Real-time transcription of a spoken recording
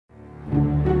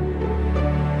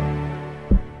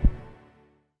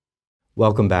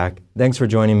Welcome back. Thanks for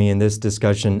joining me in this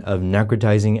discussion of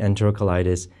necrotizing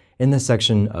enterocolitis in the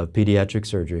section of pediatric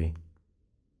surgery.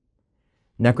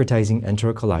 Necrotizing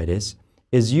enterocolitis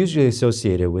is usually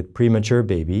associated with premature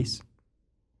babies,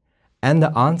 and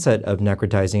the onset of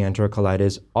necrotizing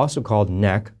enterocolitis, also called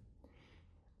NEC,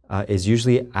 is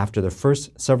usually after the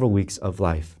first several weeks of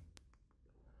life.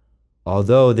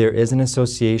 Although there is an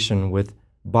association with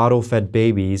bottle-fed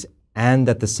babies and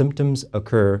that the symptoms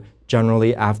occur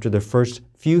generally after the first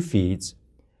few feeds,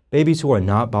 babies who are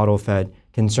not bottle-fed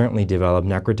can certainly develop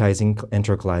necrotizing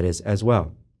enterocolitis as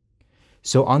well.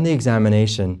 So on the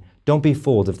examination, don't be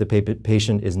fooled if the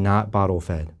patient is not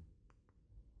bottle-fed.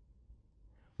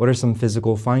 What are some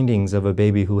physical findings of a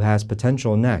baby who has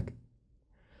potential NEC?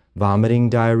 Vomiting,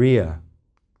 diarrhea,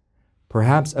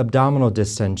 perhaps abdominal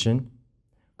distension,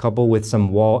 coupled with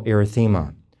some wall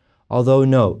erythema. Although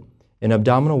note, an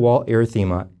abdominal wall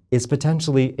erythema is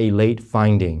potentially a late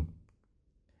finding.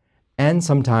 And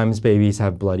sometimes babies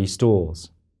have bloody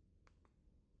stools.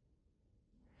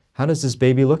 How does this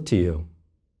baby look to you?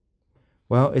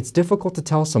 Well, it's difficult to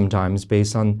tell sometimes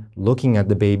based on looking at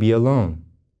the baby alone.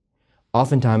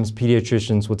 Oftentimes,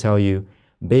 pediatricians will tell you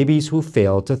babies who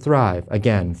fail to thrive.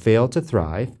 Again, fail to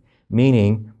thrive,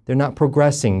 meaning they're not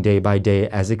progressing day by day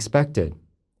as expected.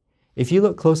 If you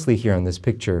look closely here in this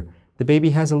picture, the baby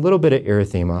has a little bit of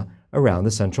erythema around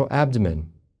the central abdomen.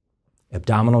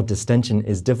 Abdominal distension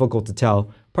is difficult to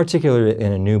tell, particularly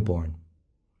in a newborn.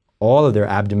 All of their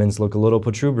abdomens look a little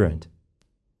protuberant.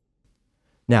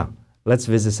 Now, let's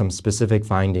visit some specific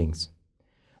findings.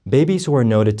 Babies who are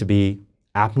noted to be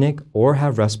apneic or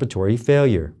have respiratory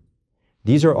failure.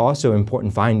 These are also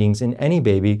important findings in any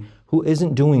baby who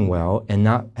isn't doing well and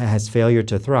has failure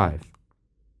to thrive.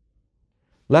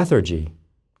 Lethargy,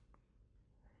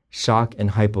 shock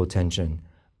and hypotension.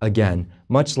 Again,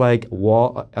 much like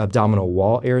abdominal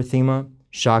wall erythema,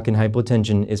 shock and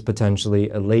hypotension is potentially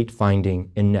a late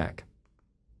finding in NEC.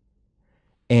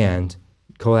 And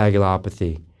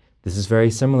coagulopathy. This is very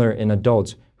similar in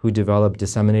adults who develop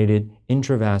disseminated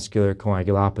intravascular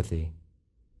coagulopathy,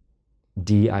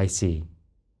 DIC.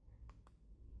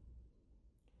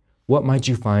 What might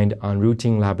you find on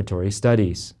routine laboratory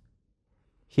studies?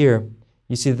 Here,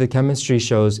 you see the chemistry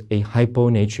shows a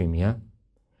hyponatremia,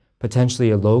 potentially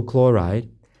a low chloride,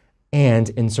 and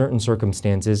in certain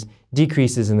circumstances,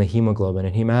 decreases in the hemoglobin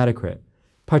and hematocrit,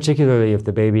 particularly if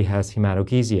the baby has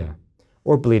hematochezia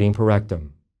or bleeding per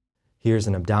rectum. Here's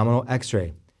an abdominal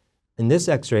x-ray. In this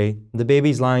x-ray, the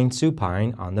baby's lying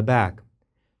supine on the back.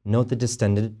 Note the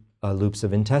distended loops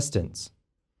of intestines.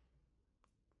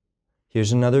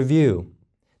 Here's another view.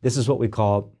 This is what we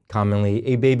call commonly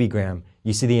a babygram.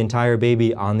 You see the entire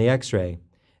baby on the x-ray.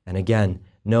 And again,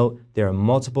 note there are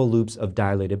multiple loops of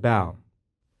dilated bowel.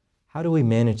 How do we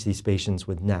manage these patients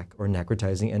with NEC or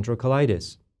necrotizing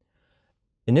enterocolitis?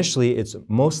 Initially, it's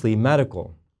mostly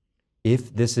medical.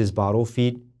 If this is bottle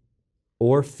feed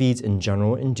or feeds in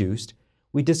general induced,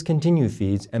 we discontinue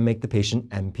feeds and make the patient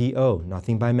NPO,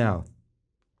 nothing by mouth.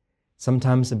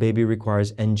 Sometimes the baby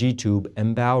requires NG tube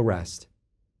and bowel rest.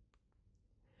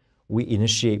 We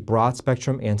initiate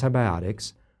broad-spectrum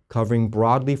antibiotics, covering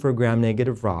broadly for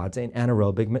gram-negative rods and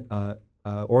anaerobic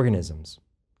organisms.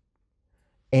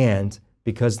 And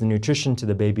because the nutrition to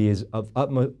the baby is of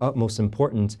utmost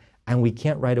importance and we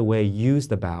can't right away use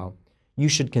the bowel, you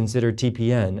should consider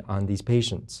TPN on these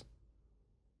patients.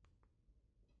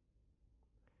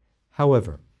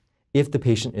 However, if the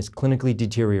patient is clinically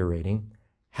deteriorating,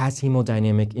 has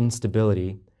hemodynamic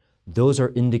instability, those are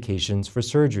indications for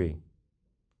surgery.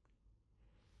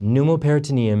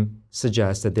 Pneumoperitoneum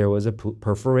suggests that there was a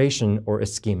perforation or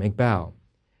ischemic bowel.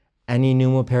 Any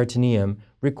pneumoperitoneum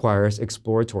requires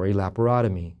exploratory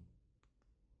laparotomy.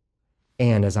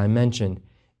 And as I mentioned,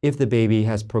 if the baby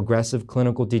has progressive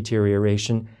clinical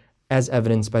deterioration as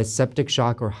evidenced by septic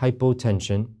shock or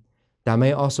hypotension, that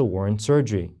may also warrant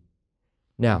surgery.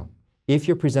 Now, if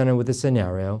you're presented with a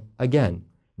scenario, again,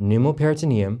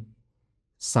 pneumoperitoneum,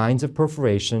 signs of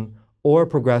perforation, or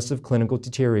progressive clinical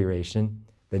deterioration,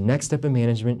 the next step in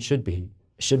management should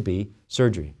be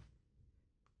surgery.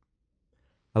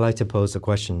 I'd like to pose a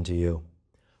question to you.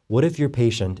 What if your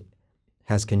patient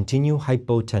has continued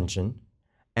hypotension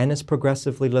and is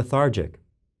progressively lethargic?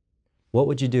 What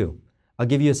would you do? I'll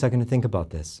give you a second to think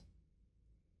about this.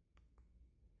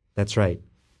 That's right.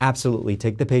 Absolutely,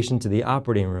 take the patient to the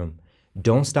operating room.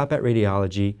 Don't stop at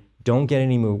radiology. Don't get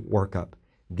any more workup.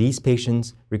 These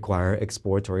patients require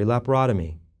exploratory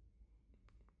laparotomy.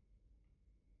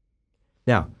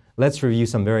 Now, let's review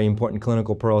some very important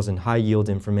clinical pearls and high-yield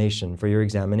information for your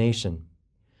examination.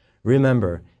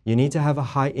 Remember, you need to have a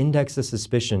high index of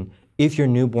suspicion if your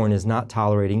newborn is not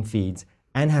tolerating feeds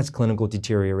and has clinical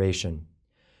deterioration.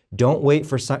 Don't wait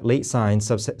for late signs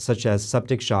such as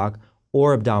septic shock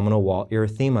or abdominal wall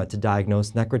erythema to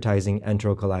diagnose necrotizing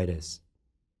enterocolitis.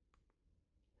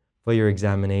 For your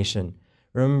examination,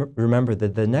 remember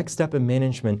that the next step in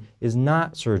management is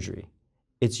not surgery.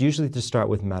 It's usually to start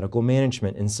with medical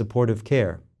management and supportive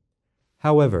care.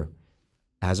 However,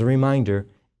 as a reminder,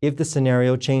 if the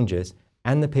scenario changes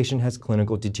and the patient has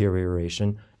clinical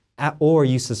deterioration, or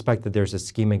you suspect that there's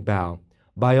ischemic bowel,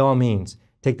 by all means,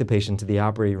 take the patient to the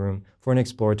operating room for an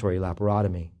exploratory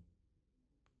laparotomy.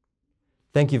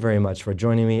 Thank you very much for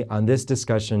joining me on this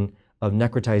discussion of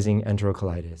necrotizing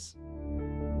enterocolitis.